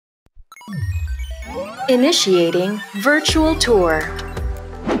Initiating virtual tour.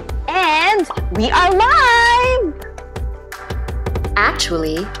 And we are live!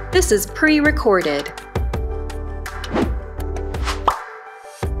 Actually, this is pre-recorded.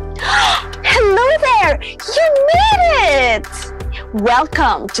 Hello there! You made it!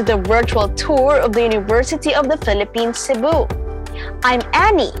 Welcome to the virtual tour of the University of the Philippines, Cebu. I'm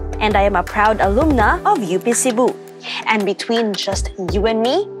Annie, and I am a proud alumna of UP Cebu. And between just you and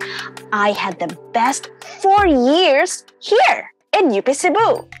me, I had the best 4 years here in UP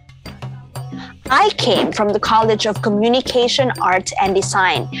Cebu. I came from the College of Communication, Arts, and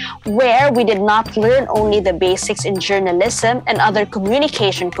Design, where we did not learn only the basics in journalism and other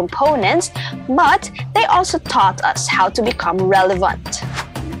communication components, but they also taught us how to become relevant.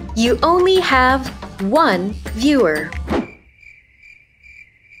 You only have one viewer.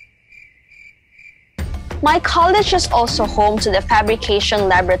 My college is also home to the fabrication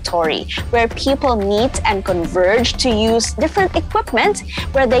laboratory, where people meet and converge to use different equipment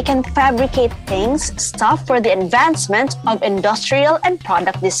where they can fabricate things, stuff for the advancement of industrial and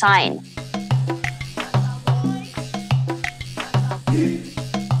product design.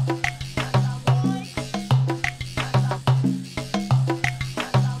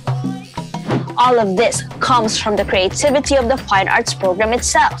 All of this comes from the creativity of the Fine Arts program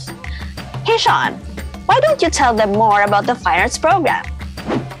itself. Hey Sean, why don't you tell them more about the Fine Arts program?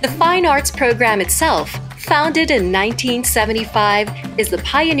 The Fine Arts program itself, founded in 1975, is the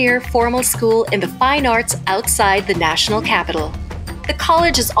pioneer formal school in the fine arts outside the national capital. The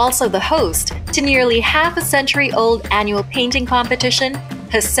college is also the host to nearly half a century-old annual painting competition,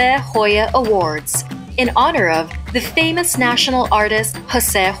 S.I.A.N Awards, in honor of the famous national artist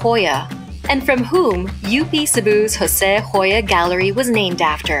S.I.A.N, and from whom UP Cebu's S.I.A.N Gallery was named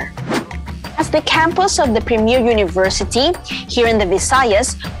after. As the campus of the premier university here in the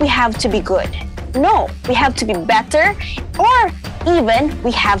Visayas, we have to be good. No, we have to be better, or even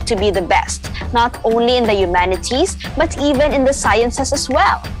we have to be the best, not only in the humanities, but even in the sciences as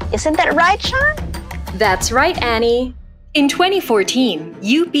well. Isn't that right, Sean? That's right, Annie. In 2014,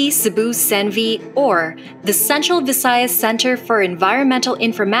 UP Cebu CENV, or the Central Visayas Center for Environmental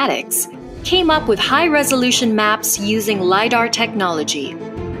Informatics, came up with high-resolution maps using LiDAR technology.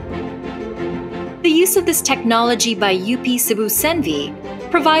 The use of this technology by UP Cebu CENV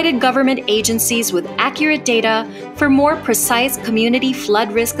provided government agencies with accurate data for more precise community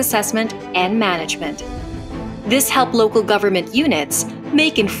flood risk assessment and management. This helped local government units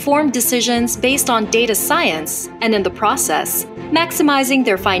make informed decisions based on data science and, in the process, maximizing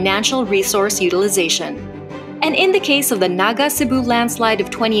their financial resource utilization. And in the case of the Naga Cebu landslide of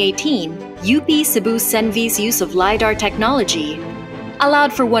 2018, UP Cebu CENV's use of LiDAR technology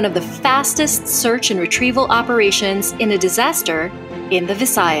allowed for one of the fastest search and retrieval operations in a disaster in the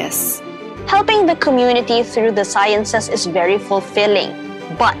Visayas. Helping the community through the sciences is very fulfilling.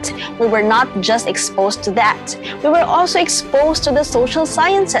 But we were not just exposed to that. We were also exposed to the social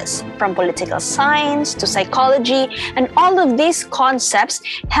sciences, from political science to psychology, and all of these concepts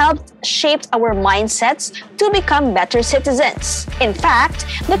helped shape our mindsets to become better citizens. In fact,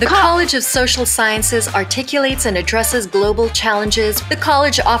 the College of Social Sciences articulates and addresses global challenges. The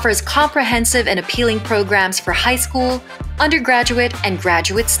college offers comprehensive and appealing programs for high school, undergraduate, and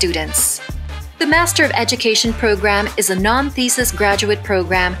graduate students. The Master of Education program is a non-thesis graduate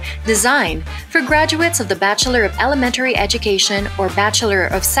program designed for graduates of the Bachelor of Elementary Education or Bachelor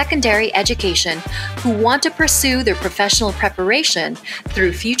of Secondary Education who want to pursue their professional preparation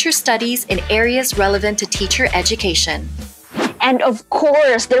through future studies in areas relevant to teacher education. And of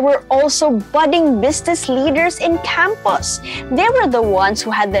course, there were also budding business leaders in campus. They were the ones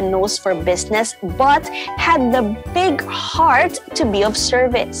who had the nose for business but had the big heart to be of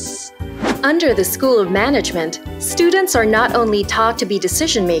service. Under the School of Management, students are not only taught to be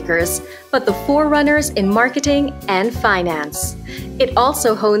decision makers, but the forerunners in marketing and finance. It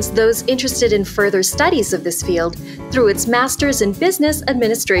also hones those interested in further studies of this field through its Masters in Business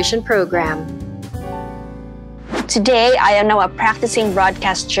Administration program. Today, I am now a practicing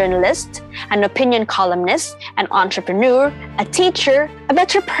broadcast journalist, an opinion columnist, an entrepreneur, a teacher, a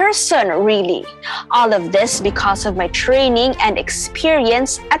better person, really. All of this because of my training and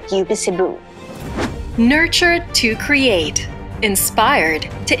experience at UP Cebu. Nurtured to create, inspired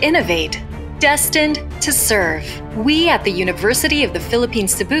to innovate, destined to serve. We at the University of the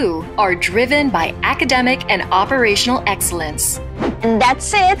Philippines, Cebu are driven by academic and operational excellence. And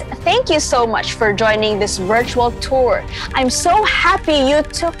that's it. Thank you so much for joining this virtual tour. I'm so happy you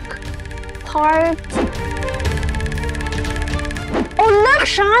took part. Oh, look,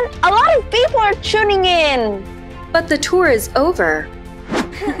 Sean! A lot of people are tuning in. But the tour is over.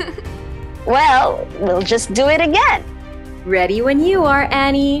 Well, we'll just do it again. Ready when you are,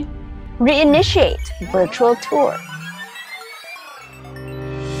 Annie. Reinitiate virtual tour.